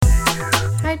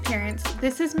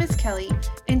This is Miss Kelly,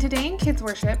 and today in Kids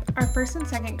Worship, our first and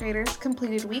second graders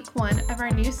completed week 1 of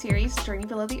our new series, Journey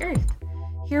Below the Earth.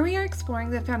 Here we are exploring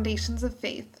the foundations of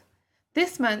faith.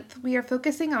 This month, we are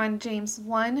focusing on James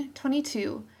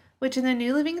 1:22, which in the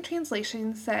New Living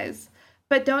Translation says,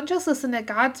 "But don't just listen to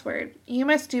God's word, you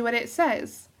must do what it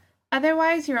says.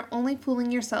 Otherwise, you are only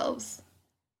fooling yourselves."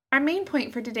 Our main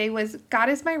point for today was, God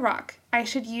is my rock, I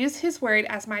should use his word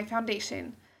as my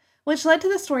foundation, which led to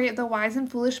the story of the wise and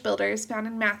foolish builders found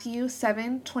in Matthew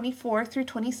 7:24 through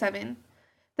 27.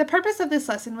 The purpose of this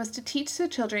lesson was to teach the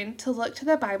children to look to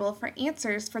the Bible for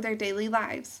answers for their daily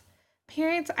lives.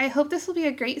 Parents, I hope this will be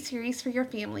a great series for your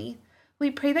family. We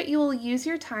pray that you will use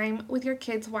your time with your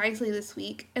kids wisely this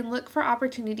week and look for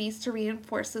opportunities to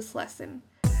reinforce this lesson.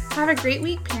 Have a great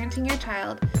week parenting your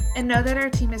child, and know that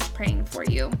our team is praying for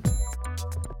you.